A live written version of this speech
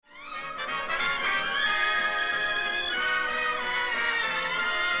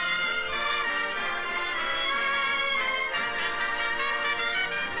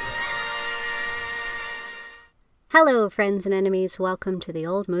Hello, friends and enemies. Welcome to the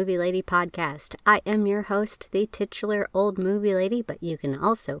Old Movie Lady podcast. I am your host, the titular Old Movie Lady, but you can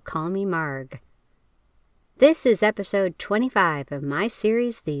also call me Marg. This is episode 25 of my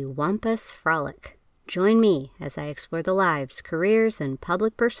series, The Wampus Frolic. Join me as I explore the lives, careers, and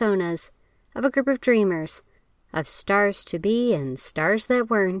public personas of a group of dreamers, of stars to be and stars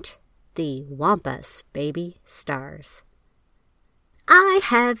that weren't, the Wampus Baby Stars. I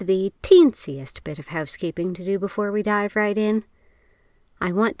have the teensiest bit of housekeeping to do before we dive right in.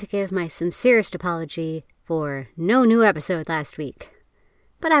 I want to give my sincerest apology for no new episode last week,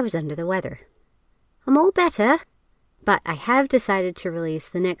 but I was under the weather. I'm all better, but I have decided to release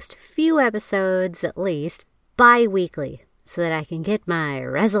the next few episodes, at least, bi-weekly, so that I can get my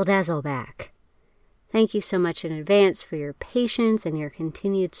razzle-dazzle back. Thank you so much in advance for your patience and your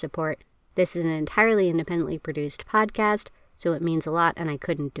continued support. This is an entirely independently produced podcast, so it means a lot, and I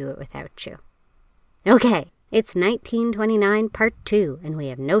couldn't do it without you. Okay, it's 1929 Part 2, and we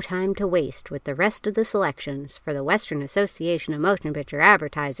have no time to waste with the rest of the selections for the Western Association of Motion Picture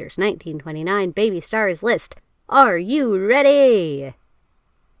Advertisers 1929 Baby Stars list. Are you ready?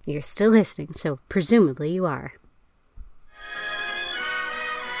 You're still listening, so presumably you are.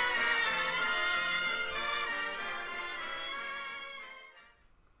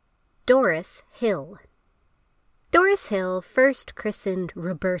 Doris Hill. Doris Hill, first christened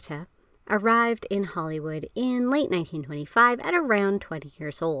Roberta, arrived in Hollywood in late 1925 at around 20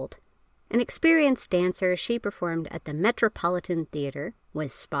 years old. An experienced dancer, she performed at the Metropolitan Theater,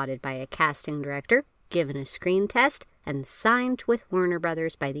 was spotted by a casting director, given a screen test, and signed with Warner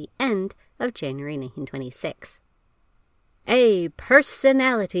Brothers by the end of January 1926. A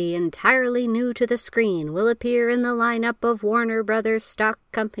personality entirely new to the screen will appear in the lineup of Warner Brothers stock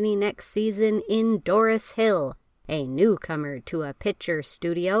company next season in Doris Hill, a newcomer to a picture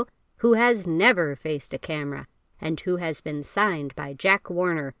studio who has never faced a camera and who has been signed by Jack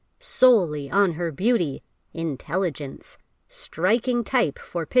Warner solely on her beauty, intelligence, striking type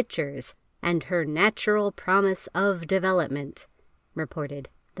for pictures, and her natural promise of development, reported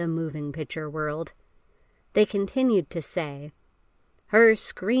the Moving Picture World. They continued to say, her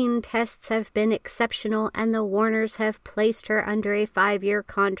screen tests have been exceptional and the Warners have placed her under a 5-year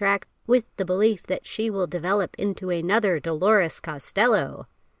contract with the belief that she will develop into another Dolores Costello.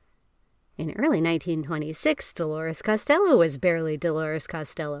 In early 1926, Dolores Costello was barely Dolores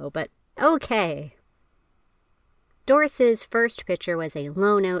Costello, but okay. Doris's first picture was a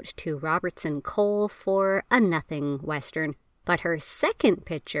loan out to Robertson Cole for a nothing Western, but her second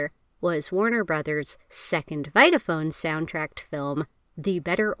picture was Warner Brothers' second Vitaphone soundtracked film, The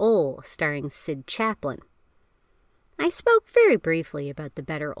Better Ole, starring Sid Chaplin. I spoke very briefly about The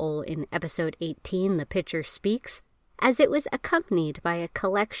Better Ole in episode 18, The Picture Speaks, as it was accompanied by a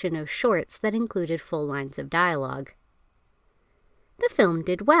collection of shorts that included full lines of dialogue. The film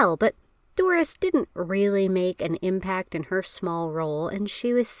did well, but Doris didn't really make an impact in her small role, and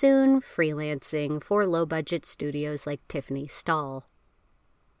she was soon freelancing for low-budget studios like Tiffany Stahl.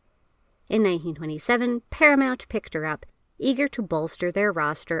 In 1927, Paramount picked her up, eager to bolster their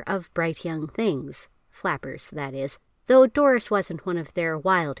roster of bright young things, flappers, that is, though Doris wasn't one of their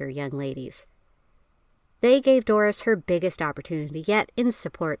wilder young ladies. They gave Doris her biggest opportunity yet in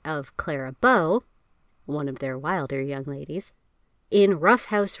support of Clara Bow, one of their wilder young ladies, in Rough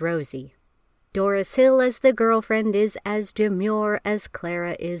House Rosie. Doris Hill as the girlfriend is as demure as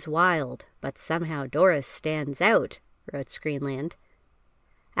Clara is wild, but somehow Doris stands out, wrote Screenland.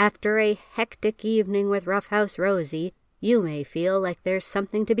 After a hectic evening with Rough House Rosie, you may feel like there's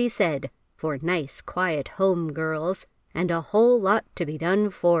something to be said for nice, quiet home girls, and a whole lot to be done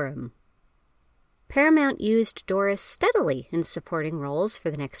for 'em. Paramount used Doris steadily in supporting roles for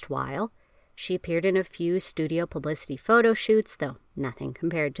the next while. She appeared in a few studio publicity photo shoots, though nothing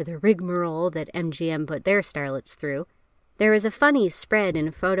compared to the rigmarole that MGM put their starlets through. There was a funny spread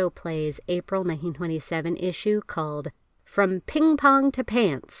in Photoplay's April 1927 issue called From Ping Pong to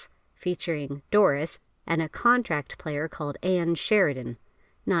Pants, featuring Doris and a contract player called Anne Sheridan.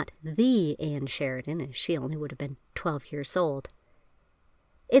 Not the Anne Sheridan, as she only would have been 12 years old.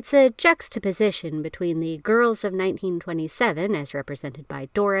 It's a juxtaposition between the girls of 1927, as represented by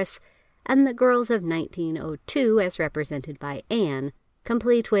Doris, and the girls of 1902, as represented by Anne,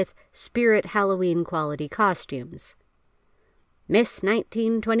 complete with Spirit Halloween quality costumes. Miss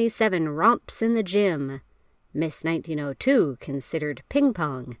 1927 romps in the gym. Miss 1902 considered ping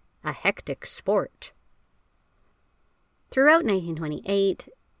pong a hectic sport. Throughout 1928,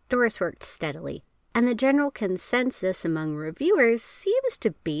 Doris worked steadily, and the general consensus among reviewers seems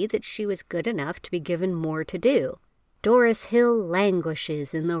to be that she was good enough to be given more to do. Doris Hill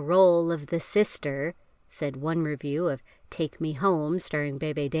languishes in the role of the sister, said one review of Take Me Home, starring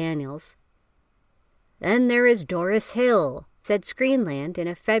Bebe Daniels. Then there is Doris Hill, said Screenland in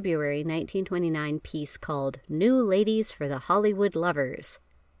a February 1929 piece called New Ladies for the Hollywood Lovers.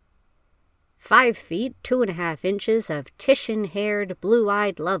 5 feet, 2.5 inches of Titian-haired,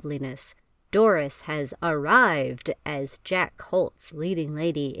 blue-eyed loveliness, Doris has arrived as Jack Holt's leading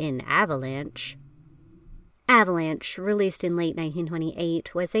lady in Avalanche. Avalanche, released in late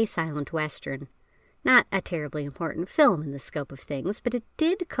 1928, was a silent western. Not a terribly important film in the scope of things, but it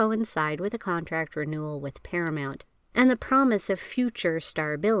did coincide with a contract renewal with Paramount and the promise of future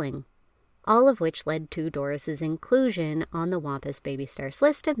star billing, all of which led to Doris's inclusion on the Wampus Baby Stars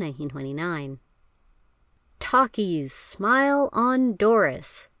list of 1929. Talkies Smile on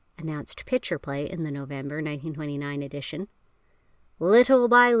Doris, announced Picture Play in the November 1929 edition. Little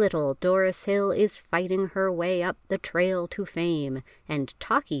by little, Doris Hill is fighting her way up the trail to fame, and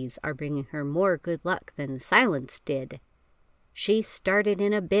talkies are bringing her more good luck than silence did. She started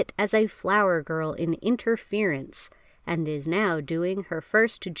in a bit as a flower girl in Interference, and is now doing her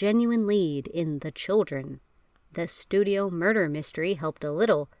first genuine lead in The Children. The studio murder mystery helped a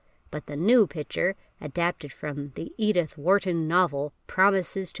little, but the new picture, adapted from the Edith Wharton novel,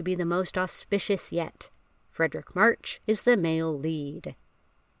 promises to be the most auspicious yet. Frederick March is the male lead.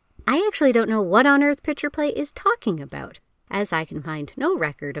 I actually don't know what on earth Picture Play is talking about, as I can find no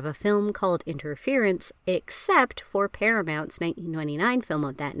record of a film called Interference except for Paramount's 1929 film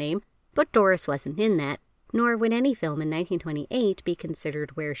of that name, but Doris wasn't in that, nor would any film in 1928 be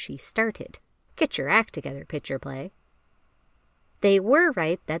considered where she started. Get your act together, Picture Play. They were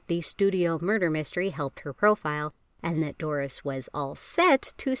right that the studio murder mystery helped her profile, and that Doris was all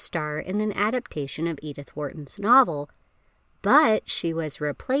set to star in an adaptation of Edith Wharton's novel, but she was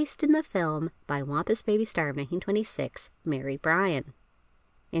replaced in the film by Wampus Baby star of 1926, Mary Bryan.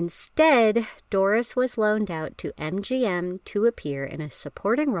 Instead, Doris was loaned out to MGM to appear in a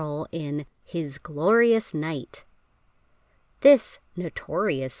supporting role in His Glorious Night. This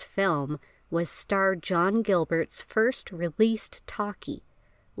notorious film was star John Gilbert's first released talkie,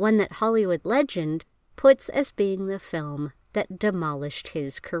 one that Hollywood legend puts as being the film that demolished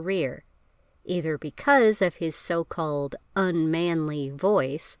his career, either because of his so-called unmanly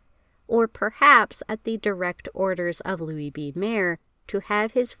voice, or perhaps at the direct orders of Louis B. Mayer to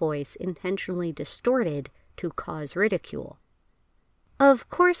have his voice intentionally distorted to cause ridicule. Of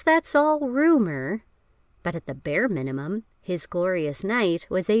course, that's all rumor, but at the bare minimum, His Glorious Night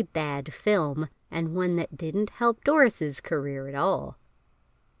was a bad film, and one that didn't help Doris's career at all.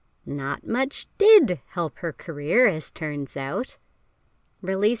 Not much did help her career, as turns out.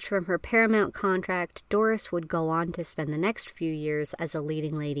 Released from her Paramount contract, Doris would go on to spend the next few years as a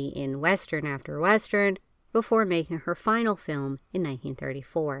leading lady in Western after Western, before making her final film in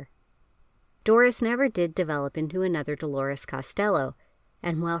 1934. Doris never did develop into another Dolores Costello,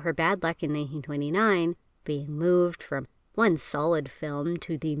 and while her bad luck in 1929, being moved from one solid film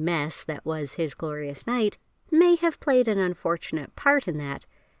to the mess that was His Glorious Night, may have played an unfortunate part in that,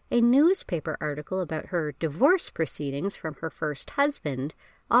 a newspaper article about her divorce proceedings from her first husband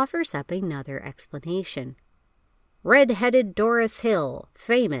offers up another explanation. Red-headed Doris Hill,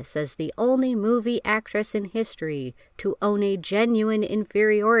 famous as the only movie actress in history to own a genuine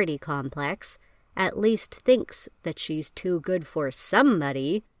inferiority complex, at least thinks that she's too good for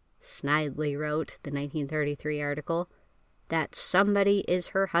somebody, snidely wrote the 1933 article. That somebody is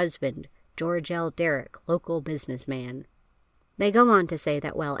her husband, George L. Derrick, local businessman. They go on to say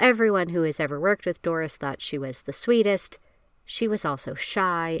that while everyone who has ever worked with Doris thought she was the sweetest, she was also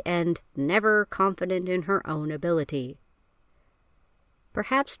shy and never confident in her own ability.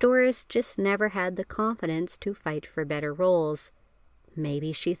 Perhaps Doris just never had the confidence to fight for better roles.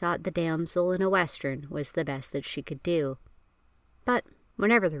 Maybe she thought the damsel in a Western was the best that she could do. But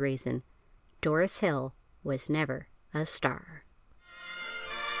whatever the reason, Doris Hill was never a star.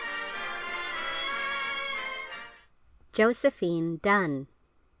 Josephine Dunn.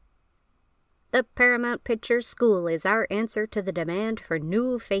 The Paramount Pictures School is our answer to the demand for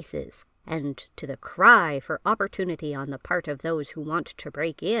new faces and to the cry for opportunity on the part of those who want to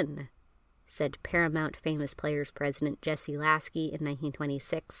break in, said Paramount Famous Players president Jesse Lasky in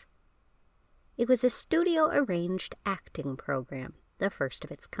 1926. It was a studio-arranged acting program, the first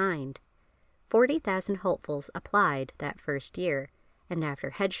of its kind. 40,000 hopefuls applied that first year, and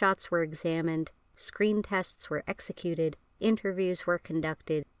after headshots were examined, screen tests were executed, interviews were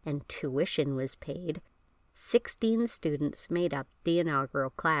conducted, and tuition was paid, 16 students made up the inaugural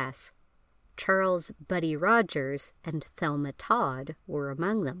class. Charles Buddy Rogers and Thelma Todd were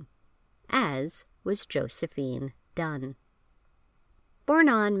among them, as was Josephine Dunn. Born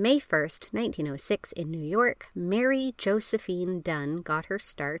on May 1st, 1906 in New York, Mary Josephine Dunn got her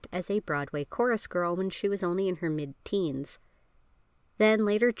start as a Broadway chorus girl when she was only in her mid-teens, then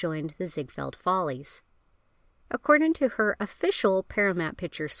later joined the Ziegfeld Follies. According to her official Paramount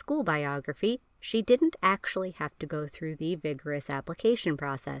Pictures school biography, she didn't actually have to go through the vigorous application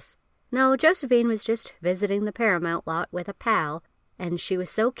process. No, Josephine was just visiting the Paramount lot with a pal, and she was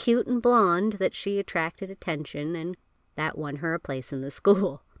so cute and blonde that she attracted attention, and that won her a place in the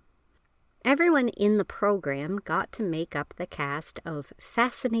school. Everyone in the program got to make up the cast of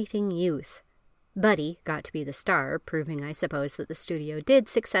Fascinating Youth. Buddy got to be the star, proving, I suppose, that the studio did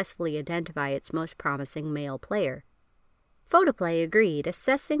successfully identify its most promising male player. Photoplay agreed,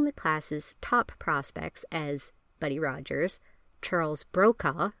 assessing the class's top prospects as Buddy Rogers, Charles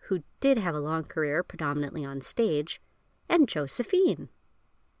Brokaw, who did have a long career predominantly on stage, and Josephine.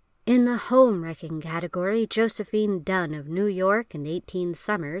 In the home-wrecking category, Josephine Dunn of New York and 18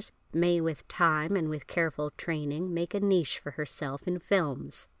 Summers may, with time and with careful training, make a niche for herself in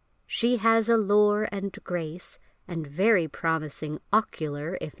films. She has allure and grace, and very promising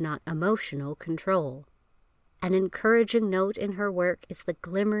ocular, if not emotional, control. An encouraging note in her work is the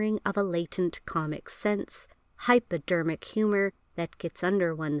glimmering of a latent comic sense, hypodermic humor that gets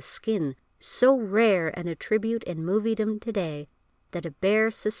under one's skin, so rare an attribute in moviedom today that a bare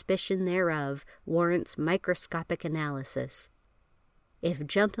suspicion thereof warrants microscopic analysis. If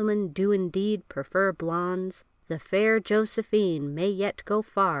gentlemen do indeed prefer blondes, the fair Josephine may yet go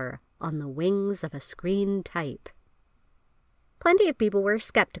far on the wings of a screen type. Plenty of people were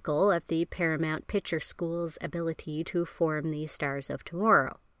skeptical of the Paramount Picture School's ability to form the stars of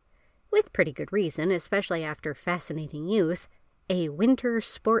tomorrow. With pretty good reason, especially after Fascinating Youth, a winter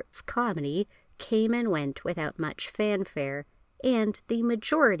sports comedy, came and went without much fanfare, and the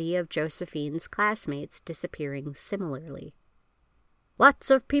majority of Josephine's classmates disappearing similarly.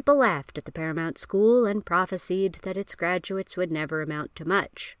 Lots of people laughed at the Paramount School and prophesied that its graduates would never amount to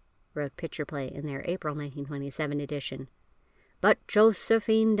much, wrote Picture Play in their April 1927 edition. But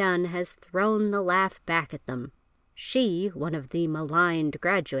Josephine Dunn has thrown the laugh back at them. She, one of the maligned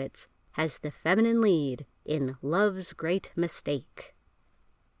graduates, has the feminine lead in Love's Great Mistake.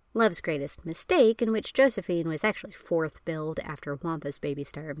 Love's Greatest Mistake, in which Josephine was actually fourth billed after Wampa's baby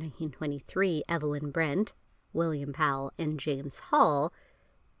star of 1923, Evelyn Brent, William Powell, and James Hall,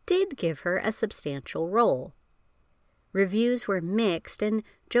 did give her a substantial role. Reviews were mixed, and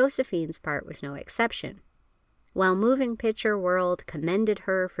Josephine's part was no exception. While Moving Picture World commended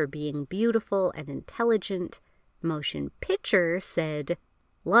her for being beautiful and intelligent, Motion Picture said,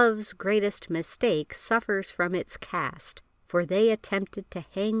 "Love's Greatest Mistake suffers from its cast, for they attempted to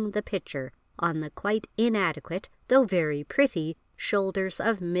hang the picture on the quite inadequate, though very pretty, shoulders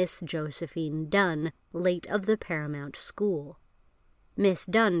of Miss Josephine Dunn, late of the Paramount School. Miss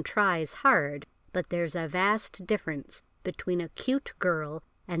Dunn tries hard, but there's a vast difference between a cute girl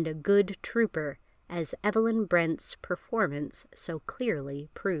and a good trooper, as Evelyn Brent's performance so clearly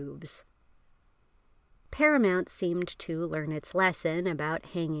proves." Paramount seemed to learn its lesson about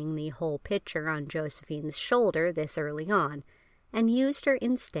hanging the whole picture on Josephine's shoulder this early on, and used her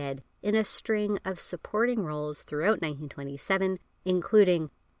instead in a string of supporting roles throughout 1927,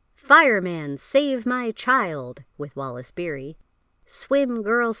 including Fireman, Save My Child with Wallace Beery, Swim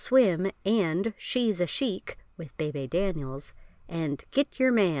Girl Swim and She's a Chic with Bebe Daniels, and Get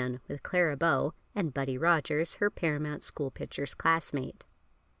Your Man with Clara Bow and Buddy Rogers, her Paramount School Pictures classmate.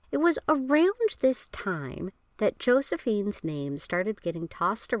 It was around this time that Josephine's name started getting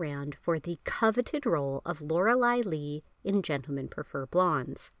tossed around for the coveted role of Lorelei Lee in Gentlemen Prefer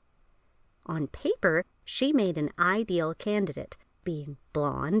Blondes. On paper, she made an ideal candidate, being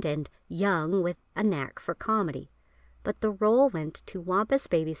blonde and young with a knack for comedy, but the role went to Wampa's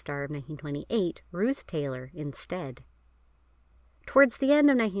baby star of 1928, Ruth Taylor, instead. Towards the end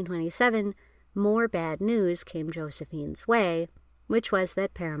of 1927, more bad news came Josephine's way, which was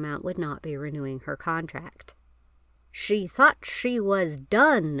that Paramount would not be renewing her contract. "She thought she was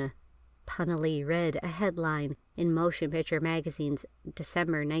done," punnily read a headline in Motion Picture Magazine's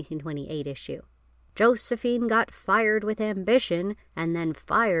December 1928 issue. "Josephine got fired with ambition and then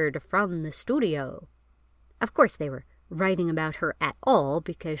fired from the studio." Of course they were writing about her at all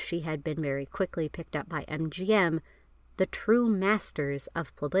because she had been very quickly picked up by MGM, the true masters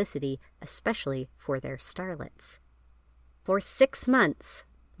of publicity, especially for their starlets. "For 6 months,"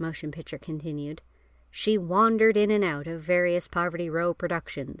 Motion Picture continued, "she wandered in and out of various Poverty Row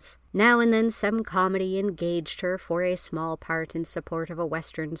productions. Now and then some comedy engaged her for a small part in support of a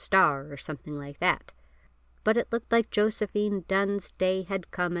Western star or something like that. But it looked like Josephine Dunn's day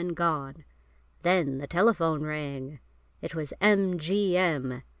had come and gone. Then the telephone rang. It was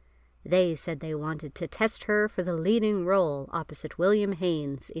MGM. They said they wanted to test her for the leading role opposite William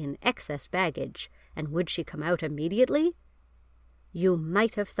Haines in Excess Baggage, and would she come out immediately? You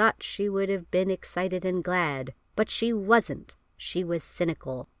might have thought she would have been excited and glad, but she wasn't. She was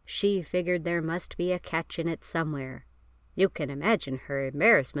cynical. She figured there must be a catch in it somewhere. You can imagine her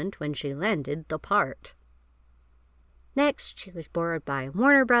embarrassment when she landed the part. Next, she was borrowed by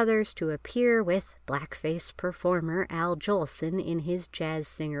Warner Brothers to appear with blackface performer Al Jolson in his jazz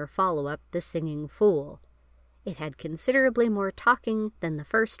singer follow-up, The Singing Fool. It had considerably more talking than the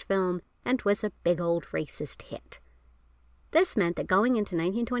first film and was a big old racist hit. This meant that going into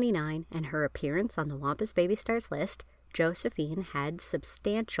 1929 and her appearance on the Wampus Baby Stars list, Josephine had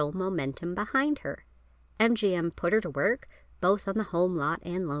substantial momentum behind her. MGM put her to work, both on the home lot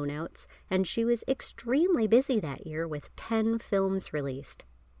and loanouts, and she was extremely busy that year with 10 films released.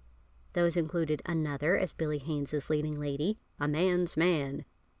 Those included Another as Billy Haynes' leading lady, A Man's Man,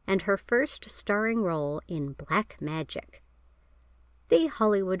 and her first starring role in Black Magic. The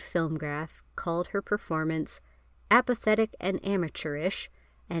Hollywood Filmgraph called her performance apathetic and amateurish,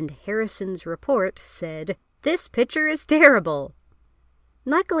 and Harrison's report said, "This picture is terrible."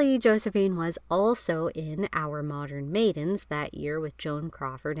 Luckily, Josephine was also in Our Modern Maidens that year with Joan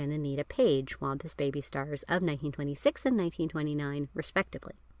Crawford and Anita Page, Wampus Baby Stars of 1926 and 1929,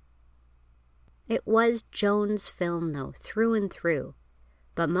 respectively. It was Joan's film, though, through and through,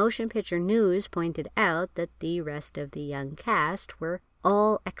 but Motion Picture News pointed out that the rest of the young cast were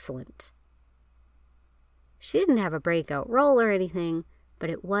all excellent. She didn't have a breakout role or anything,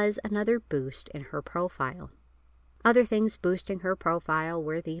 but it was another boost in her profile. Other things boosting her profile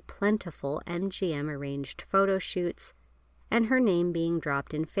were the plentiful MGM-arranged photo shoots and her name being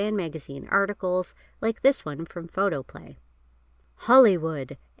dropped in fan magazine articles like this one from Photoplay.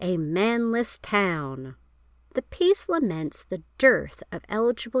 Hollywood, a manless town. The piece laments the dearth of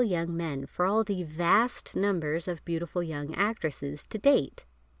eligible young men for all the vast numbers of beautiful young actresses to date.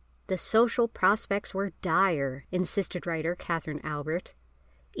 The social prospects were dire, insisted writer Catherine Albert.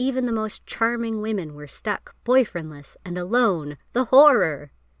 Even the most charming women were stuck, boyfriendless, and alone. The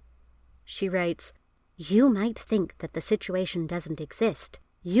horror! She writes, "You might think that the situation doesn't exist.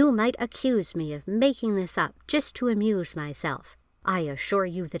 You might accuse me of making this up just to amuse myself. I assure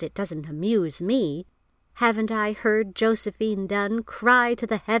you that it doesn't amuse me. Haven't I heard Josephine Dunn cry to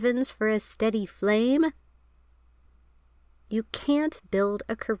the heavens for a steady flame?" You can't build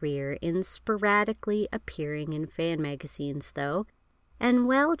a career in sporadically appearing in fan magazines, though. And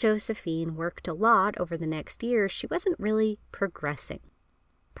while Josephine worked a lot over the next year, she wasn't really progressing.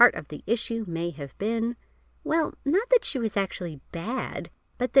 Part of the issue may have been, well, not that she was actually bad,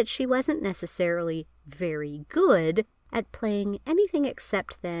 but that she wasn't necessarily very good at playing anything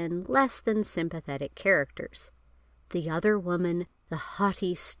except then less than sympathetic characters. The other woman, the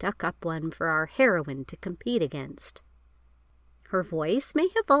haughty, stuck-up one for our heroine to compete against. Her voice may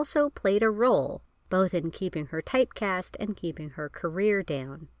have also played a role, both in keeping her typecast and keeping her career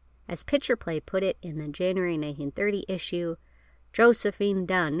down. As Picture Play put it in the January 1930 issue, Josephine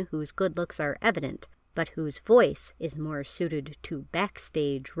Dunn, whose good looks are evident, but whose voice is more suited to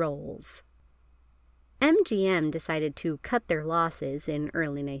backstage roles. MGM decided to cut their losses in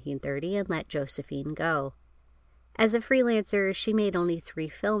early 1930 and let Josephine go. As a freelancer, she made only 3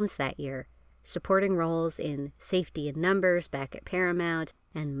 films that year, supporting roles in Safety in Numbers back at Paramount,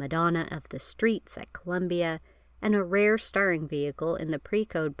 and Madonna of the Streets at Columbia, and a rare starring vehicle in the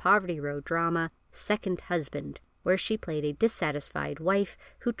pre-code Poverty Row drama Second Husband, where she played a dissatisfied wife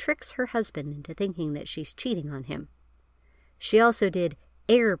who tricks her husband into thinking that she's cheating on him. She also did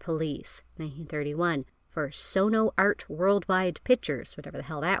Air Police, 1931, for Sono Art Worldwide Pictures, whatever the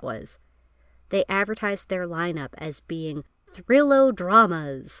hell that was. They advertised their lineup as being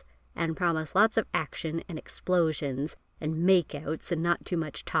thrillo-dramas and promised lots of action and explosions and makeouts and not too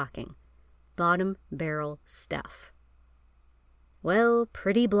much talking. Bottom barrel stuff. Well,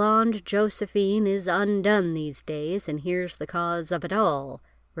 pretty blonde Josephine is undone these days, and here's the cause of it all,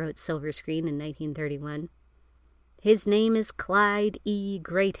 wrote Silver Screen in 1931. His name is Clyde E.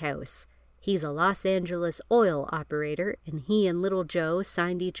 Greathouse. He's a Los Angeles oil operator, and he and Little Joe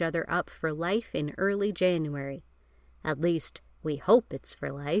signed each other up for life in early January. At least, we hope it's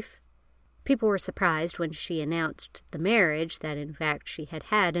for life. People were surprised when she announced the marriage that in fact she had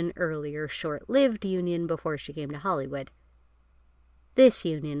had an earlier short-lived union before she came to Hollywood. This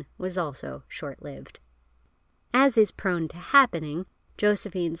union was also short-lived. As is prone to happening,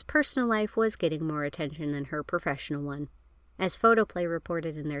 Josephine's personal life was getting more attention than her professional one. As Photoplay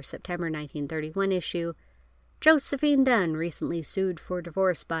reported in their September 1931 issue, Josephine Dunn recently sued for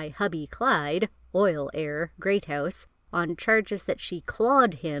divorce by hubby Clyde, oil heir Greathouse, on charges that she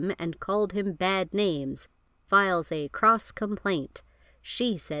clawed him and called him bad names, files a cross-complaint.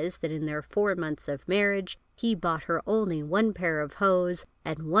 She says that in their 4 months of marriage, he bought her only 1 pair of hose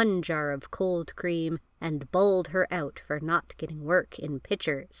and 1 jar of cold cream and bowled her out for not getting work in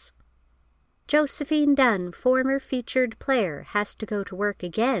pictures. Josephine Dunn, former featured player, has to go to work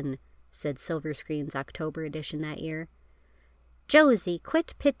again, said Silver Screen's October edition that year. Josie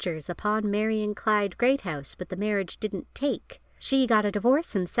quit pictures upon marrying Clyde Greathouse, but the marriage didn't take. She got a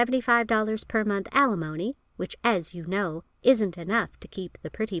divorce and $75 per month alimony, which, as you know, isn't enough to keep the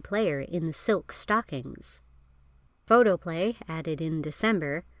pretty player in silk stockings. Photoplay added in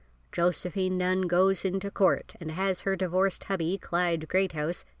December, Josephine Dunn goes into court and has her divorced hubby, Clyde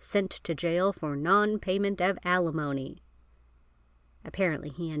Greathouse, sent to jail for non-payment of alimony. Apparently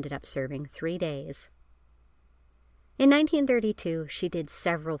he ended up serving 3 days. In 1932, she did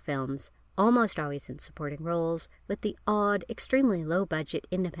several films, almost always in supporting roles, with the odd, extremely low-budget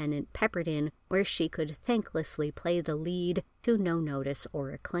independent peppered in where she could thanklessly play the lead to no notice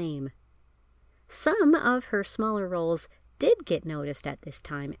or acclaim. Some of her smaller roles did get noticed at this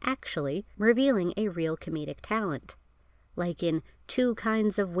time, actually, revealing a real comedic talent, like in Two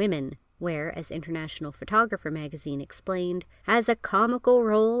Kinds of Women, where, as International Photographer magazine explained, has a comical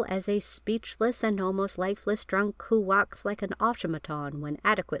role as a speechless and almost lifeless drunk who walks like an automaton when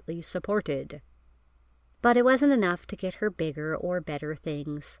adequately supported. But it wasn't enough to get her bigger or better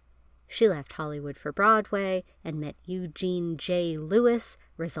things. She left Hollywood for Broadway and met Eugene J. Lewis,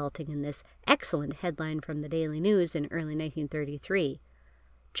 resulting in this excellent headline from the Daily News in early 1933.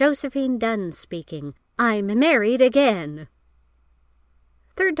 Josephine Dunn speaking, "I'm married again."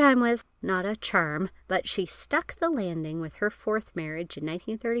 Third time was not a charm, but she stuck the landing with her 4th marriage in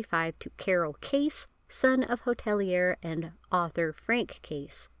 1935 to Carol Case, son of hotelier and author Frank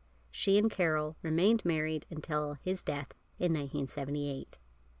Case. She and Carol remained married until his death in 1978.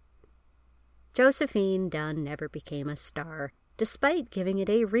 Josephine Dunn never became a star, despite giving it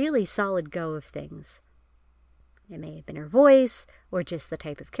a really solid go of things. It may have been her voice, or just the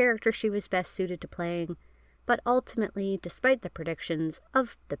type of character she was best suited to playing, but ultimately, despite the predictions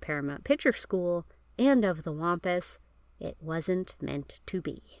of the Paramount Picture School and of the Wampus, it wasn't meant to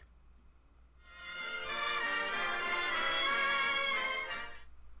be.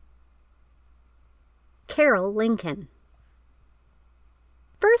 Carol Lincoln.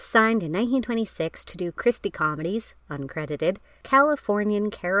 First signed in 1926 to do Christie comedies, uncredited, Californian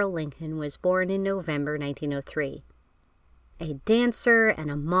Carol Lincoln was born in November 1903. A dancer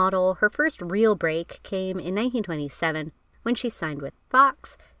and a model, her first real break came in 1927 when she signed with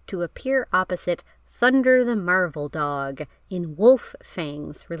Fox to appear opposite Thunder the Marvel Dog in Wolf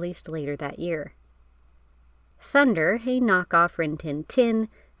Fangs, released later that year. Thunder, a knockoff Rin Tin Tin,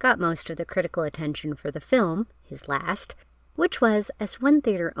 got most of the critical attention for the film, his last, which was, as one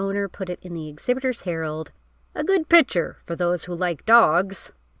theater owner put it in the Exhibitor's Herald, a good picture for those who like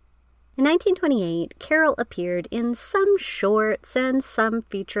dogs. In 1928, Carol appeared in some shorts and some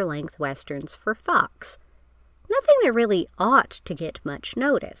feature-length westerns for Fox. Nothing that really ought to get much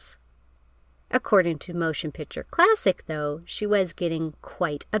notice. According to Motion Picture Classic, though, she was getting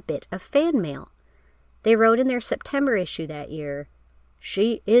quite a bit of fan mail. They wrote in their September issue that year,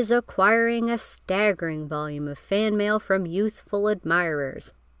 "She is acquiring a staggering volume of fan mail from youthful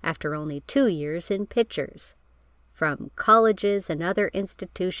admirers after only 2 years in pictures. From colleges and other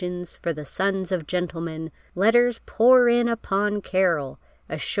institutions for the sons of gentlemen, letters pour in upon Carol,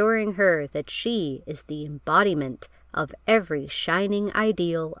 assuring her that she is the embodiment of every shining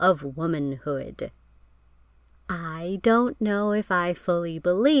ideal of womanhood." I don't know if I fully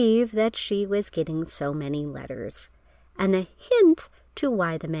believe that she was getting so many letters, and a hint to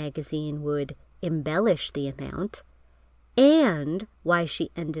why the magazine would embellish the amount, and why she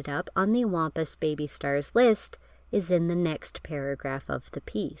ended up on the Wampus Baby Stars list is in the next paragraph of the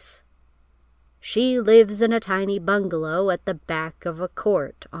piece. "She lives in a tiny bungalow at the back of a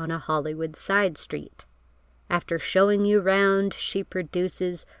court on a Hollywood side street. After showing you round, she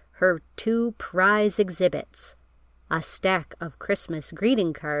produces her 2 prize exhibits, a stack of Christmas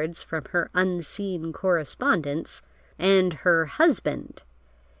greeting cards from her unseen correspondents, and her husband.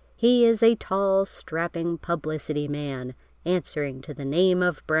 He is a tall, strapping publicity man, answering to the name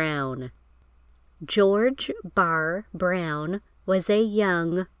of Brown. George Barr Brown was a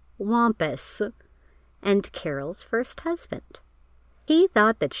young Wampus, and Carol's first husband. He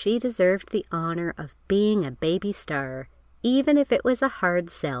thought that she deserved the honor of being a baby star, even if it was a hard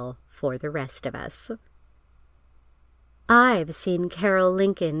sell for the rest of us." I've seen Carol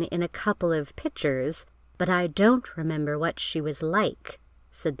Lincoln in a couple of pictures, but I don't remember what she was like,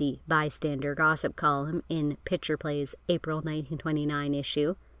 said the Bystander gossip column in Picture Play's April 1929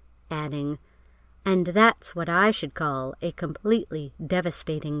 issue, adding, "And that's what I should call a completely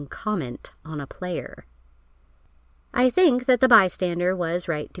devastating comment on a player." I think that the Bystander was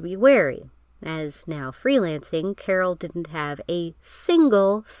right to be wary, as now freelancing, Carol didn't have a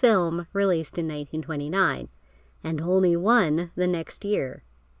single film released in 1929, and only one the next year.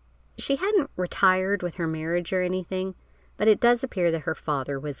 She hadn't retired with her marriage or anything, but it does appear that her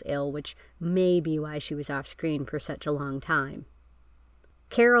father was ill, which may be why she was off screen for such a long time.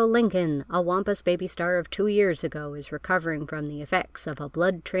 Carol Lincoln, a Wampus baby star of 2 years ago, is recovering from the effects of a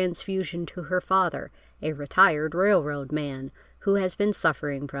blood transfusion to her father, a retired railroad man, who has been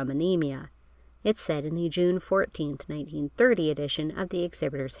suffering from anemia. It said in the June 14, 1930 edition of the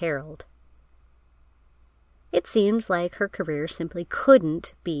Exhibitor's Herald. It seems like her career simply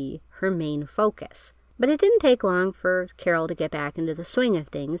couldn't be her main focus. But it didn't take long for Carol to get back into the swing of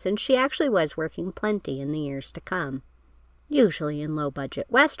things, and she actually was working plenty in the years to come. Usually in low-budget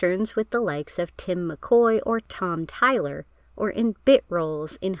westerns with the likes of Tim McCoy or Tom Tyler, or in bit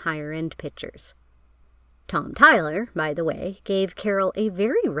roles in higher-end pictures. Tom Tyler, by the way, gave Carol a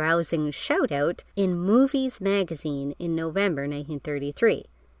very rousing shout-out in Movies magazine in November 1933,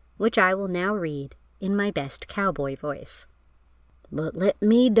 which I will now read in my best cowboy voice. "But let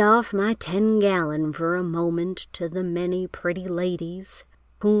me doff my 10-gallon for a moment to the many pretty ladies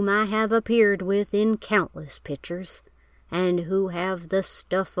whom I have appeared with in countless pictures, and who have the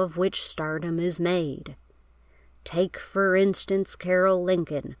stuff of which stardom is made. Take, for instance, Carol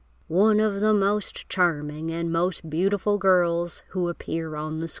Lincoln, one of the most charming and most beautiful girls who appear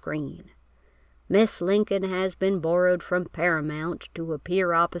on the screen. Miss Lincoln has been borrowed from Paramount to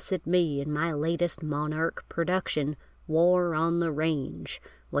appear opposite me in my latest Monarch production, War on the Range,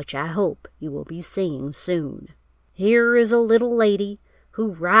 which I hope you will be seeing soon. Here is a little lady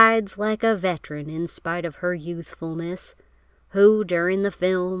who rides like a veteran in spite of her youthfulness, who during the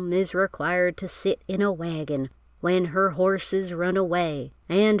film is required to sit in a wagon when her horses run away,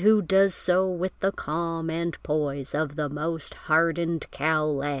 and who does so with the calm and poise of the most hardened cow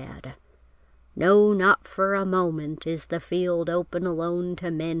lad. No, not for a moment is the field open alone to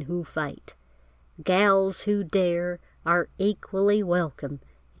men who fight. Gals who dare are equally welcome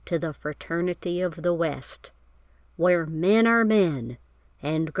to the fraternity of the West, where men are men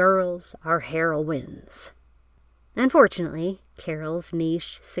and girls are heroines." Unfortunately, Carol's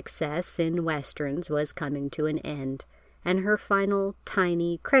niche success in westerns was coming to an end, and her final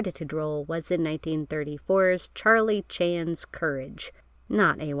tiny credited role was in 1934's Charlie Chan's Courage,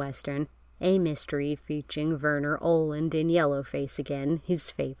 not a western, a mystery featuring Werner Oland in yellowface again, his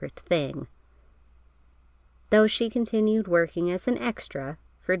favorite thing. Though she continued working as an extra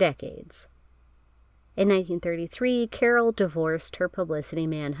for decades. In 1933, Carol divorced her publicity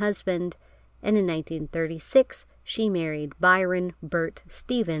man husband, and in 1936, she married Byron Burt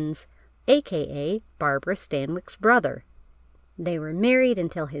Stevens, a.k.a. Barbara Stanwyck's brother. They were married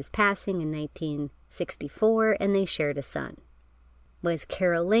until his passing in 1964, and they shared a son. Was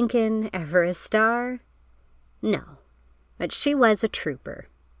Carol Lincoln ever a star? No, but she was a trooper.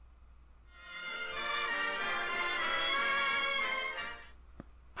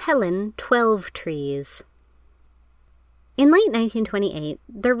 Helen Twelvetrees. In late 1928,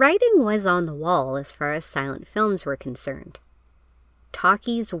 the writing was on the wall as far as silent films were concerned.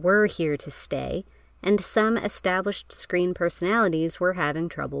 Talkies were here to stay, and some established screen personalities were having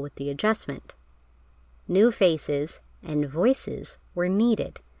trouble with the adjustment. New faces and voices were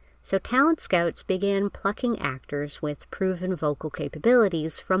needed, so talent scouts began plucking actors with proven vocal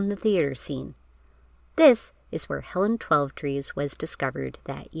capabilities from the theater scene. This is where Helen Twelvetrees was discovered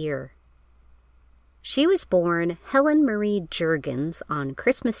that year. She was born Helen Marie Juergens on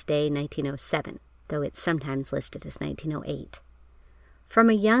Christmas Day 1907, though it's sometimes listed as 1908. From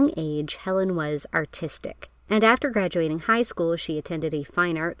a young age, Helen was artistic, and after graduating high school, she attended a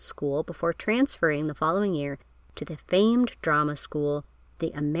fine arts school before transferring the following year to the famed drama school,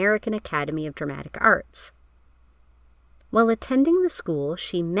 the American Academy of Dramatic Arts. While attending the school,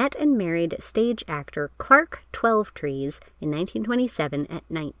 she met and married stage actor Clark Twelvetrees in 1927 at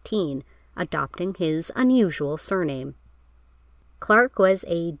 19, adopting his unusual surname. Clark was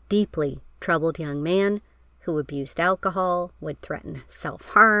a deeply troubled young man who abused alcohol, would threaten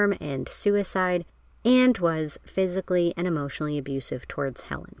self-harm and suicide, and was physically and emotionally abusive towards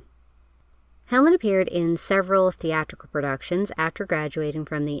Helen. Helen appeared in several theatrical productions after graduating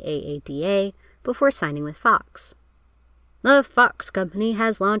from the AADA before signing with Fox. The Fox Company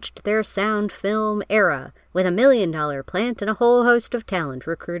has launched their sound film era with $1 million plant and a whole host of talent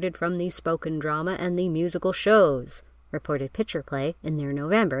recruited from the spoken drama and the musical shows, reported Picture Play in their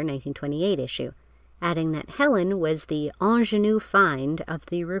November 1928 issue, adding that Helen was the ingenue find of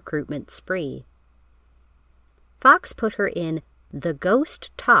the recruitment spree. Fox put her in The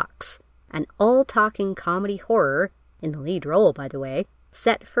Ghost Talks, an all-talking comedy horror, in the lead role, by the way,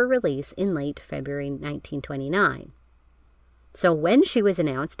 set for release in late February 1929. So when she was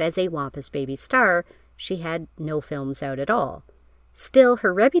announced as a Wampus Baby star, she had no films out at all. Still,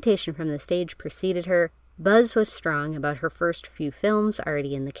 her reputation from the stage preceded her. Buzz was strong about her first few films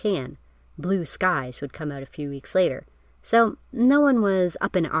already in the can. Blue Skies would come out a few weeks later, so no one was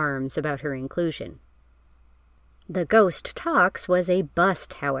up in arms about her inclusion. The Ghost Talks was a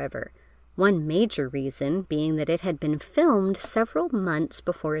bust, however, one major reason being that it had been filmed several months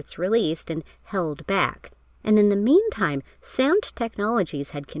before its release and held back, and in the meantime, sound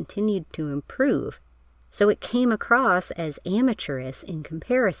technologies had continued to improve, so it came across as amateurish in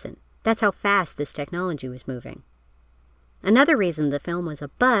comparison. That's how fast this technology was moving. Another reason the film was a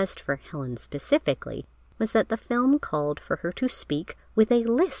bust for Helen specifically was that the film called for her to speak with a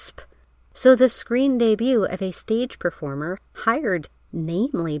lisp. So the screen debut of a stage performer hired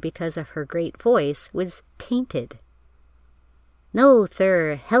namely because of her great voice was tainted. "No,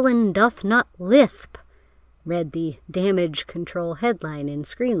 sir, Helen doth not lisp," read the damage control headline in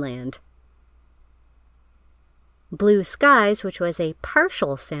Screenland. Blue Skies, which was a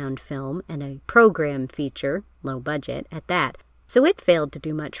partial sound film and a program feature, low budget at that, so it failed to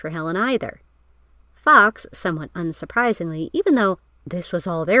do much for Helen either. Fox, somewhat unsurprisingly, even though this was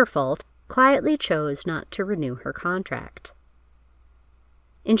all their fault, quietly chose not to renew her contract.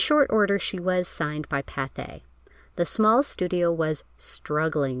 In short order, she was signed by Pathé. The small studio was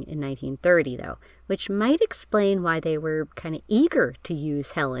struggling in 1930, though, which might explain why they were kind of eager to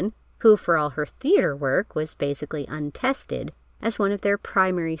use Helen, who for all her theater work was basically untested, as one of their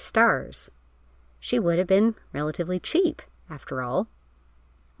primary stars. She would have been relatively cheap, after all.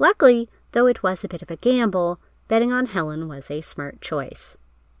 Luckily, though it was a bit of a gamble, betting on Helen was a smart choice.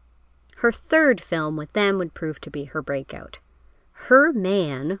 Her third film with them would prove to be her breakout. Her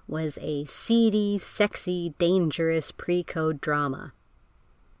Man was a seedy, sexy, dangerous pre-code drama.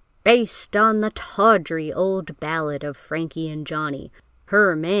 Based on the tawdry old ballad of Frankie and Johnny,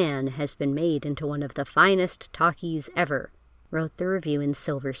 Her Man has been made into one of the finest talkies ever, wrote the review in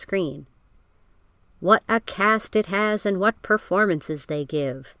Silver Screen. What a cast it has and what performances they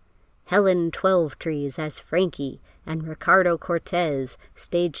give. Helen Twelvetrees as Frankie and Ricardo Cortez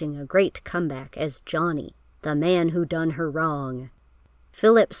staging a great comeback as Johnny, the man who done her wrong.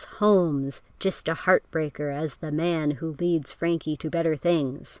 Phillips Holmes, just a heartbreaker as the man who leads Frankie to better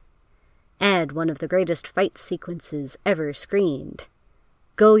things. Add one of the greatest fight sequences ever screened.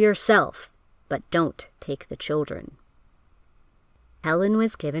 Go yourself, but don't take the children. Helen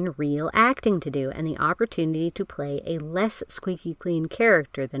was given real acting to do and the opportunity to play a less squeaky clean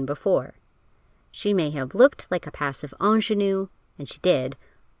character than before. She may have looked like a passive ingenue, and she did,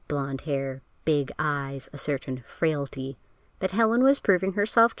 blonde hair, big eyes, a certain frailty, but Helen was proving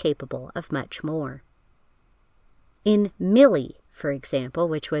herself capable of much more. In Millie, for example,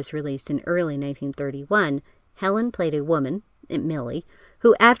 which was released in early 1931, Helen played a woman, Millie,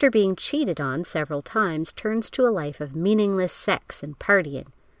 who after being cheated on several times turns to a life of meaningless sex and partying.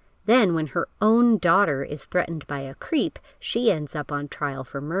 Then, when her own daughter is threatened by a creep, she ends up on trial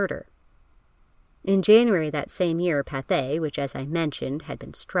for murder. In January that same year, Pathé, which as I mentioned had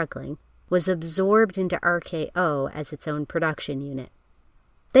been struggling, was absorbed into RKO as its own production unit.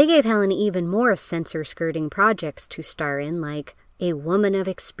 They gave Helen even more censor-skirting projects to star in, like A Woman of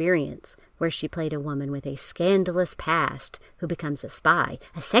Experience, where she played a woman with a scandalous past who becomes a spy,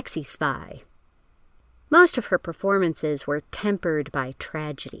 a sexy spy. Most of her performances were tempered by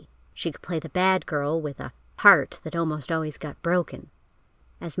tragedy. She could play the bad girl with a heart that almost always got broken.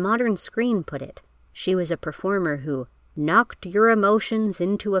 As Modern Screen put it, she was a performer who knocked your emotions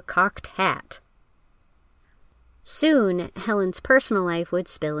into a cocked hat. Soon, Helen's personal life would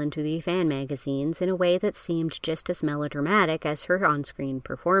spill into the fan magazines in a way that seemed just as melodramatic as her on-screen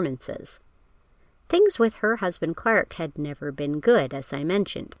performances. Things with her husband Clark had never been good, as I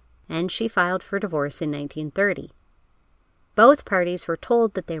mentioned, and she filed for divorce in 1930. Both parties were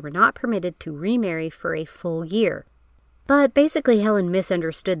told that they were not permitted to remarry for a full year, but basically Helen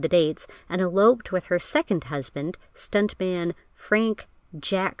misunderstood the dates and eloped with her second husband, stuntman Frank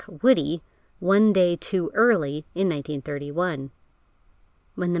Jack Woody, one day too early in 1931.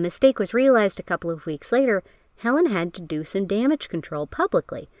 When the mistake was realized a couple of weeks later, Helen had to do some damage control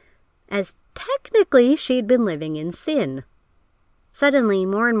publicly, as technically she'd been living in sin. Suddenly,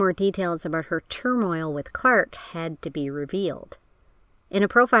 more and more details about her turmoil with Clark had to be revealed. In a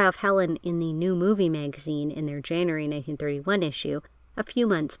profile of Helen in the New Movie magazine in their January 1931 issue, a few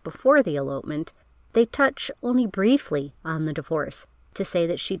months before the elopement, they touch only briefly on the divorce to say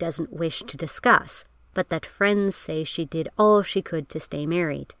that she doesn't wish to discuss, but that friends say she did all she could to stay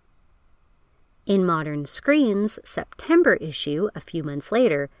married. In Modern Screen's September issue, a few months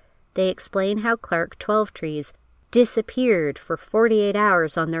later, they explain how Clark Twelvetrees disappeared for 48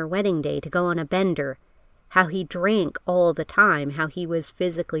 hours on their wedding day to go on a bender, how he drank all the time, how he was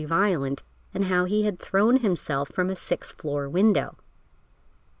physically violent, and how he had thrown himself from a 6th-floor window.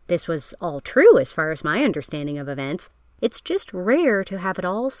 This was all true as far as my understanding of events. It's just rare to have it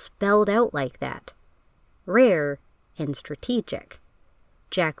all spelled out like that. Rare and strategic.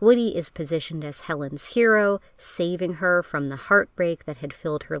 Jack Woody is positioned as Helen's hero, saving her from the heartbreak that had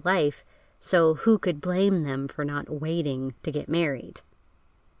filled her life, so who could blame them for not waiting to get married?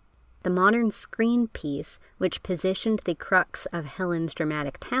 The Modern Screen piece, which positioned the crux of Helen's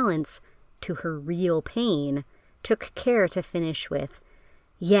dramatic talents to her real pain, took care to finish with,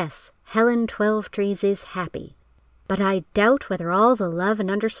 "Yes, Helen Twelvetrees is happy, but I doubt whether all the love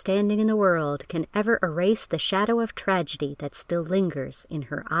and understanding in the world can ever erase the shadow of tragedy that still lingers in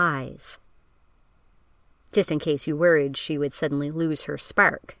her eyes." Just in case you worried she would suddenly lose her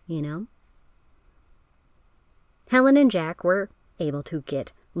spark, you know? Helen and Jack were able to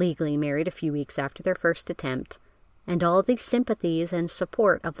get legally married a few weeks after their first attempt, and all the sympathies and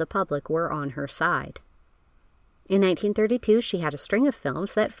support of the public were on her side. In 1932, she had a string of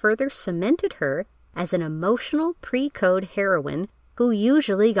films that further cemented her as an emotional pre-code heroine who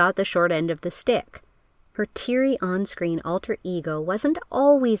usually got the short end of the stick. Her teary on-screen alter ego wasn't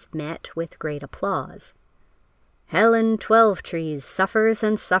always met with great applause. Helen Twelvetrees suffers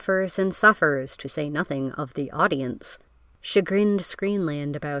and suffers and suffers, to say nothing of the audience, chagrined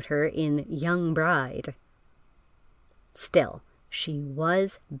Screenland about her in Young Bride. Still, she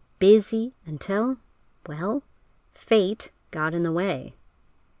was busy until, well, fate got in the way.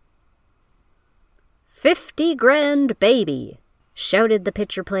 "50 grand baby," shouted the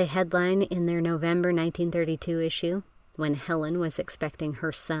picture play headline in their November 1932 issue, when Helen was expecting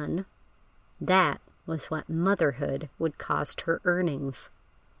her son. That was what motherhood would cost her earnings.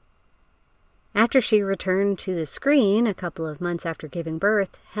 After she returned to the screen a couple of months after giving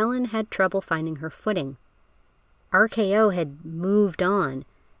birth, Helen had trouble finding her footing. RKO had moved on.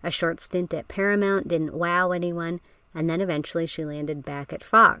 A short stint at Paramount didn't wow anyone, and then eventually she landed back at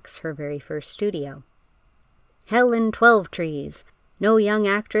Fox, her very first studio. Helen Twelvetrees. No young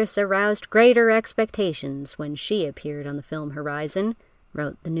actress aroused greater expectations when she appeared on the film horizon,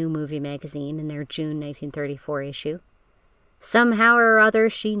 wrote the New Movie magazine in their June 1934 issue. Somehow or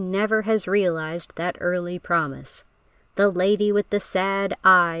other, she never has realized that early promise. The lady with the sad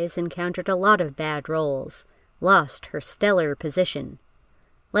eyes encountered a lot of bad roles, lost her stellar position.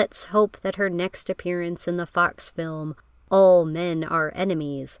 Let's hope that her next appearance in the Fox film, All Men Are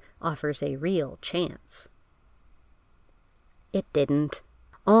Enemies, offers a real chance. It didn't.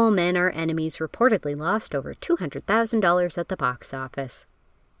 All Men Are Enemies reportedly lost over $200,000 at the box office.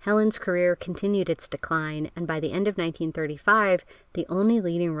 Helen's career continued its decline, and by the end of 1935, the only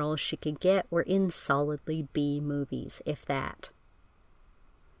leading roles she could get were in solidly B movies, if that.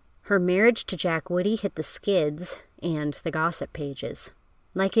 Her marriage to Jack Woody hit the skids and the gossip pages.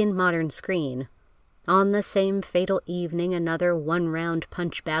 Like in Modern Screen, on the same fatal evening another one-round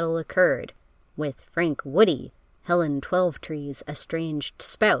punch battle occurred, with Frank Woody, Helen Twelvetrees' estranged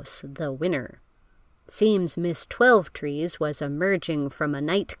spouse, the winner. Seems Miss Twelvetrees was emerging from a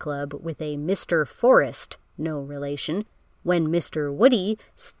nightclub with a Mr. Forrest, no relation, when Mr. Woody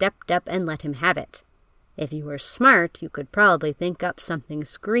stepped up and let him have it. If you were smart, you could probably think up something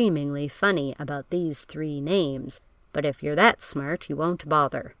screamingly funny about these 3 names, but if you're that smart, you won't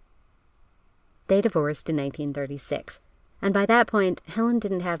bother. They divorced in 1936, and by that point, Helen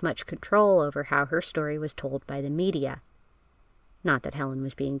didn't have much control over how her story was told by the media. Not that Helen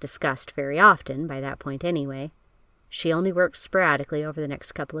was being discussed very often by that point anyway. She only worked sporadically over the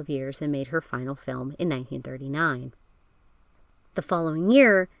next couple of years and made her final film in 1939. The following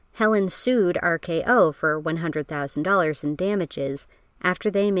year, Helen sued RKO for $100,000 in damages after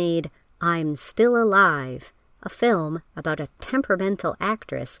they made I'm Still Alive, a film about a temperamental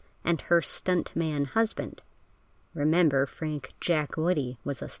actress and her stuntman husband. Remember, Frank Jack Woody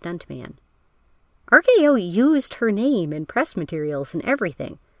was a stuntman. RKO used her name in press materials and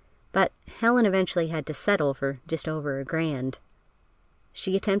everything, but Helen eventually had to settle for just over $1,000.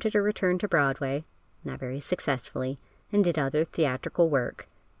 She attempted a return to Broadway, not very successfully, and did other theatrical work,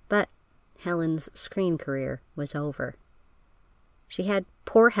 but Helen's screen career was over. She had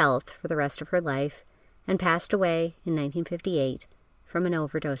poor health for the rest of her life and passed away in 1958 from an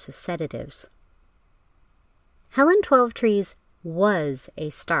overdose of sedatives. Helen Twelvetrees was a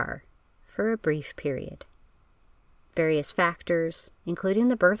star for a brief period. Various factors, including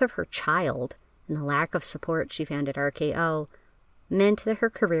the birth of her child and the lack of support she found at RKO, meant that her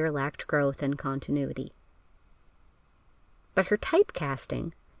career lacked growth and continuity. But her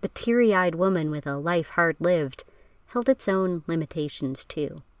typecasting, the teary-eyed woman with a life hard-lived, held its own limitations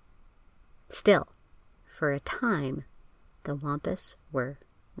too. Still, for a time, the Wampas were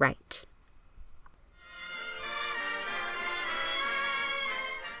right.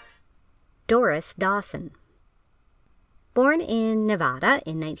 Doris Dawson. Born in Nevada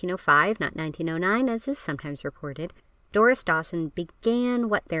in 1905, not 1909 as is sometimes reported, Doris Dawson began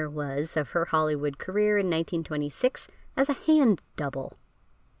what there was of her Hollywood career in 1926 as a hand double.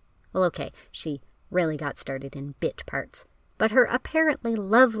 Well, okay, she really got started in bit parts, but her apparently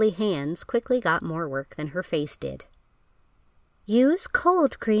lovely hands quickly got more work than her face did. "Use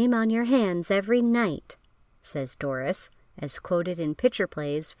cold cream on your hands every night," says Doris, as quoted in Picture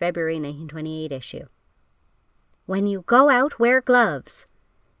Play's February 1928 issue. "When you go out, wear gloves.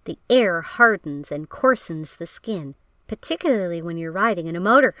 The air hardens and coarsens the skin, particularly when you're riding in a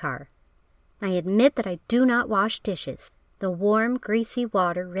motor car. I admit that I do not wash dishes. The warm, greasy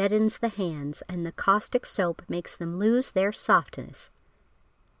water reddens the hands, and the caustic soap makes them lose their softness.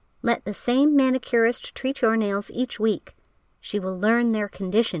 Let the same manicurist treat your nails each week. She will learn their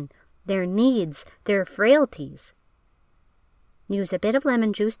condition, their needs, their frailties. Use a bit of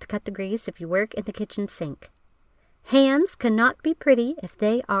lemon juice to cut the grease if you work in the kitchen sink. Hands cannot be pretty if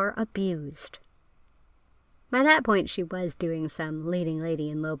they are abused." By that point, she was doing some leading lady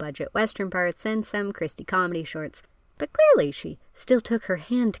in low-budget Western parts and some Christie comedy shorts, but clearly she still took her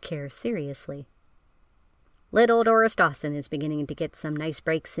hand care seriously. "Little Doris Dawson is beginning to get some nice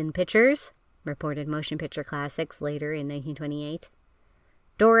breaks in pictures," reported Motion Picture Classics later in 1928.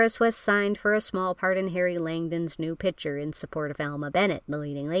 Doris was signed for a small part in Harry Langdon's new picture in support of Alma Bennett, the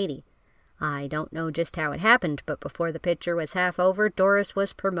leading lady. I don't know just how it happened, but before the picture was half over, Doris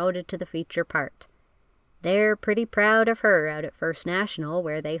was promoted to the feature part. They're pretty proud of her out at First National,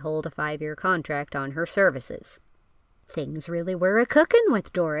 where they hold a 5-year contract on her services. Things really were a-cookin'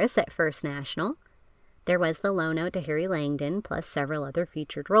 with Doris at First National. There was the loan out to Harry Langdon, plus several other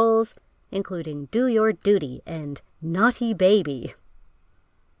featured roles, including Do Your Duty and Naughty Baby.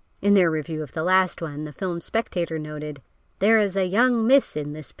 In their review of the last one, the Film Spectator noted, "There is a young miss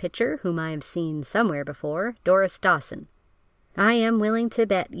in this picture whom I have seen somewhere before, Doris Dawson. I am willing to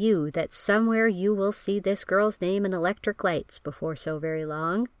bet you that somewhere you will see this girl's name in electric lights before so very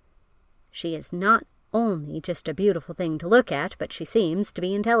long. She is not only just a beautiful thing to look at, but she seems to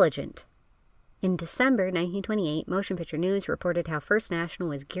be intelligent." In December 1928, Motion Picture News reported how First National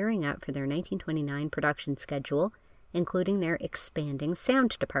was gearing up for their 1929 production schedule, including their expanding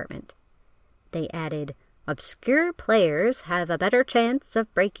sound department. They added, "Obscure players have a better chance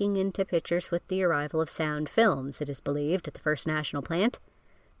of breaking into pictures with the arrival of sound films, it is believed, at the First National plant.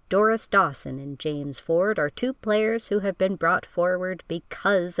 Doris Dawson and James Ford are two players who have been brought forward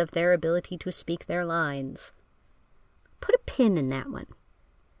because of their ability to speak their lines." Put a pin in that one.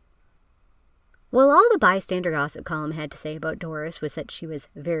 Well, all the bystander gossip column had to say about Doris was that she was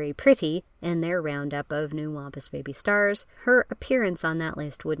very pretty, and their roundup of new Wampus Baby stars, her appearance on that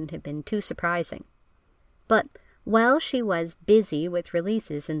list wouldn't have been too surprising. But while she was busy with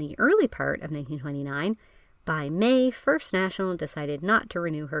releases in the early part of 1929, by May, First National decided not to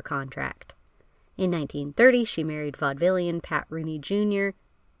renew her contract. In 1930, she married vaudevillian Pat Rooney Jr.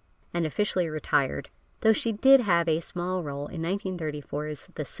 and officially retired, though she did have a small role in 1934's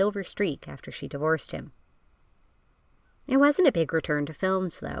The Silver Streak after she divorced him. It wasn't a big return to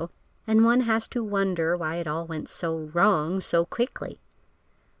films, though, and one has to wonder why it all went so wrong so quickly.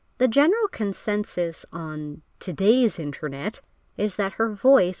 The general consensus on today's internet is that her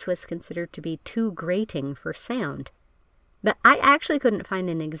voice was considered to be too grating for sound. But I actually couldn't find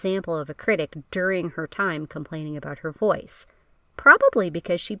an example of a critic during her time complaining about her voice, probably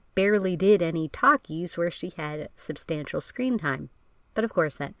because she barely did any talkies where she had substantial screen time. But of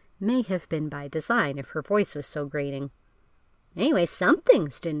course that may have been by design if her voice was so grating. Anyway, something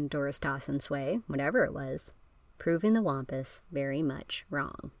stood in Doris Dawson's way, whatever it was, proving the Wampus very much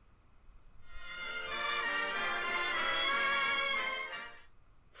wrong.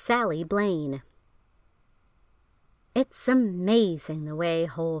 Sally Blaine. It's amazing the way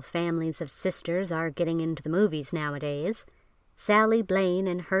whole families of sisters are getting into the movies nowadays. Sally Blaine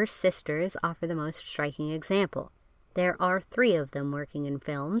and her sisters offer the most striking example. There are 3 of them working in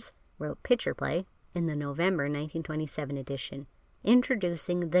films, wrote Picture Play in the November 1927 edition,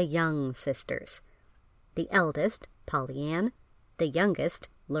 introducing the Young sisters. The eldest, Polly Ann, the youngest,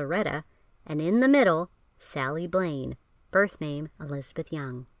 Loretta, and in the middle, Sally Blaine, birth name Elizabeth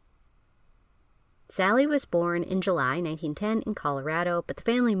Young. Sally was born in July 1910 in Colorado, but the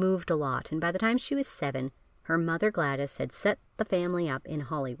family moved a lot, and by the time she was 7, her mother Gladys had set the family up in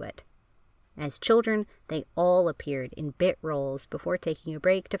Hollywood. As children, they all appeared in bit roles before taking a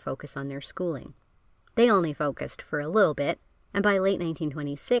break to focus on their schooling. They only focused for a little bit, and by late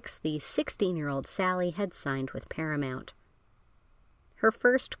 1926, the 16-year-old Sally had signed with Paramount. Her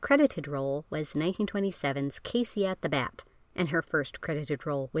first credited role was 1927's Casey at the Bat, and her first credited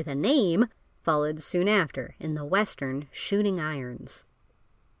role with a name followed soon after in the western Shooting Irons.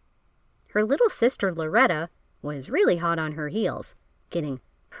 Her little sister Loretta was really hot on her heels, getting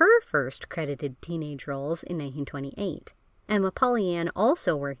her first credited teenage roles in 1928, and with Polly Ann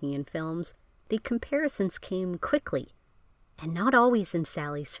also working in films, the comparisons came quickly, and not always in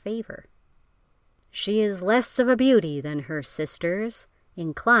Sally's favor. She is less of a beauty than her sisters,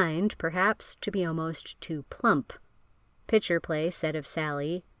 inclined, perhaps, to be almost too plump. Picture Play said of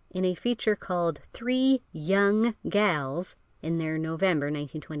Sally in a feature called 3 Young Gals in their November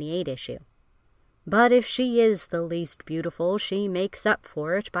 1928 issue. But if she is the least beautiful, she makes up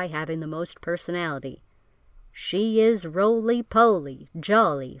for it by having the most personality. She is roly-poly,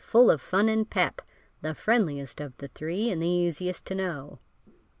 jolly, full of fun and pep, the friendliest of the 3 and the easiest to know.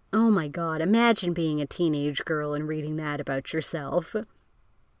 Oh my God, imagine being a teenage girl and reading that about yourself.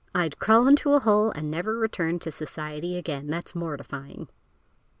 I'd crawl into a hole and never return to society again. That's mortifying.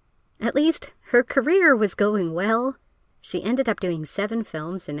 At least, her career was going well. She ended up doing 7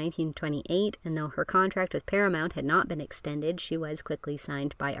 films in 1928, and though her contract with Paramount had not been extended, she was quickly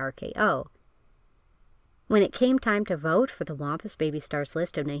signed by RKO. When it came time to vote for the Wampus Baby Stars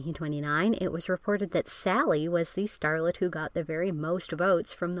list of 1929, it was reported that Sally was the starlet who got the very most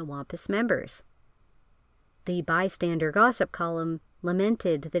votes from the Wampus members. The bystander gossip column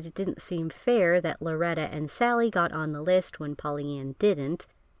lamented that it didn't seem fair that Loretta and Sally got on the list when Polly Ann didn't,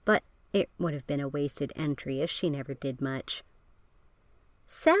 but it would have been a wasted entry as she never did much.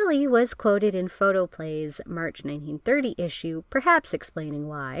 Sally was quoted in Photoplay's March 1930 issue, perhaps explaining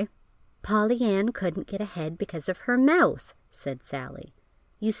why. "Polly Ann couldn't get ahead because of her mouth," said Sally.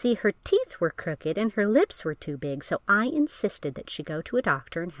 "You see, her teeth were crooked and her lips were too big, so I insisted that she go to a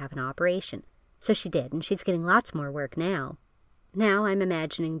doctor and have an operation. So she did, and she's getting lots more work now. Now I'm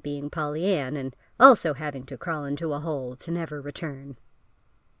imagining being Polly Ann and also having to crawl into a hole to never return."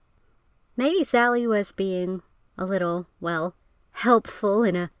 Maybe Sally was being a little, well, helpful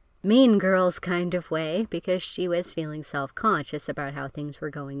in a Mean Girls kind of way because she was feeling self-conscious about how things were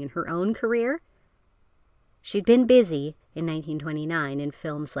going in her own career. She'd been busy in 1929 in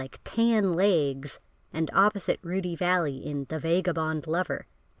films like Tan Legs and opposite Rudy Valley in The Vagabond Lover,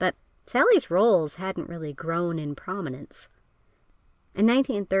 but Sally's roles hadn't really grown in prominence. In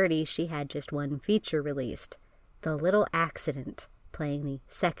 1930, she had just one feature released, The Little Accident, playing the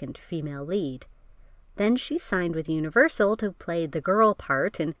second female lead. Then she signed with Universal to play the girl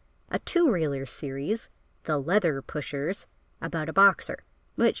part in a 2-reeler series, The Leather Pushers, about a boxer,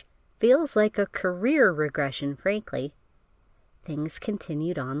 which feels like a career regression, frankly. Things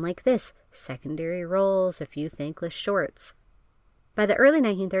continued on like this, secondary roles, a few thankless shorts. By the early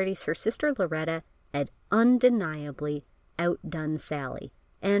 1930s, her sister Loretta had undeniably outdone Sally,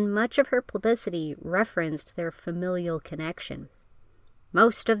 and much of her publicity referenced their familial connection.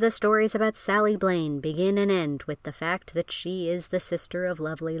 Most of the stories about Sally Blaine begin and end with the fact that she is the sister of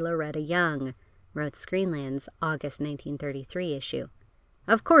lovely Loretta Young, wrote Screenland's August 1933 issue.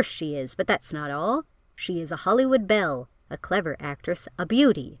 Of course she is, but that's not all. She is a Hollywood belle, a clever actress, a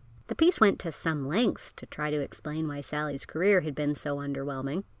beauty. The piece went to some lengths to try to explain why Sally's career had been so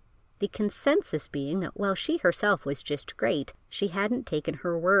underwhelming. The consensus being that while she herself was just great, she hadn't taken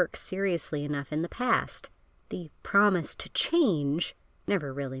her work seriously enough in the past. The promise to change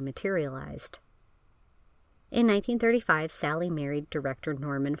never really materialized. In 1935, Sally married director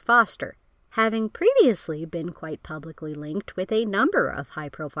Norman Foster, having previously been quite publicly linked with a number of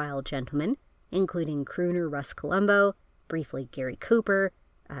high-profile gentlemen, including crooner Russ Columbo, briefly Gary Cooper,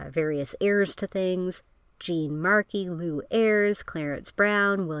 various heirs to things, Gene Markey, Lou Ayres, Clarence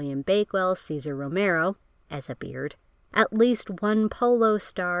Brown, William Bakewell, Cesar Romero, as a beard, at least one polo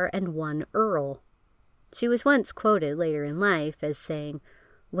star and one earl. She was once quoted later in life as saying,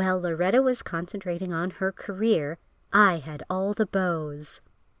 "While Loretta was concentrating on her career, I had all the beaux."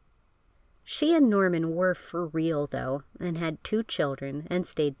 She and Norman were for real, though, and had 2 children and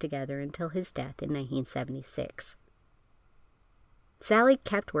stayed together until his death in 1976. Sally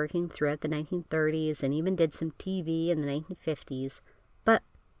kept working throughout the 1930s and even did some TV in the 1950s, but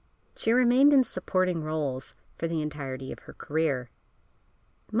she remained in supporting roles, for the entirety of her career.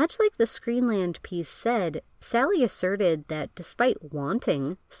 Much like the Screenland piece said, Sally asserted that despite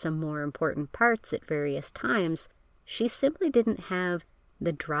wanting some more important parts at various times, she simply didn't have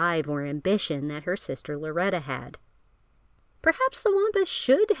the drive or ambition that her sister Loretta had. Perhaps the Wampas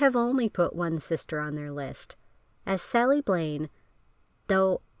should have only put one sister on their list, as Sally Blaine,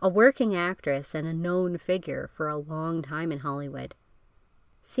 though a working actress and a known figure for a long time in Hollywood,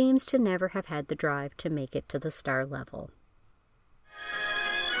 seems to never have had the drive to make it to the star level.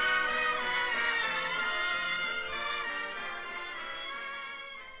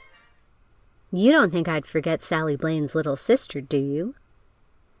 You don't think I'd forget Sally Blaine's little sister, do you?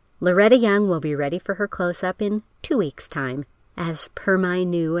 Loretta Young will be ready for her close-up in 2 weeks' time, as per my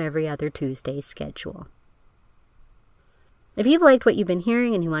new every other Tuesday schedule. If you've liked what you've been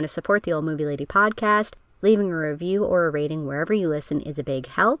hearing and you want to support the Old Movie Lady podcast, leaving a review or a rating wherever you listen is a big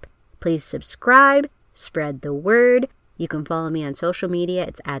help. Please subscribe, spread the word. You can follow me on social media.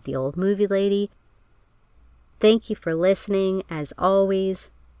 It's at The Old Movie Lady. Thank you for listening. As always,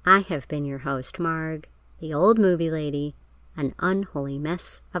 I have been your host, Marg, the Old Movie Lady, an unholy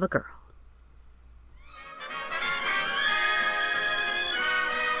mess of a girl.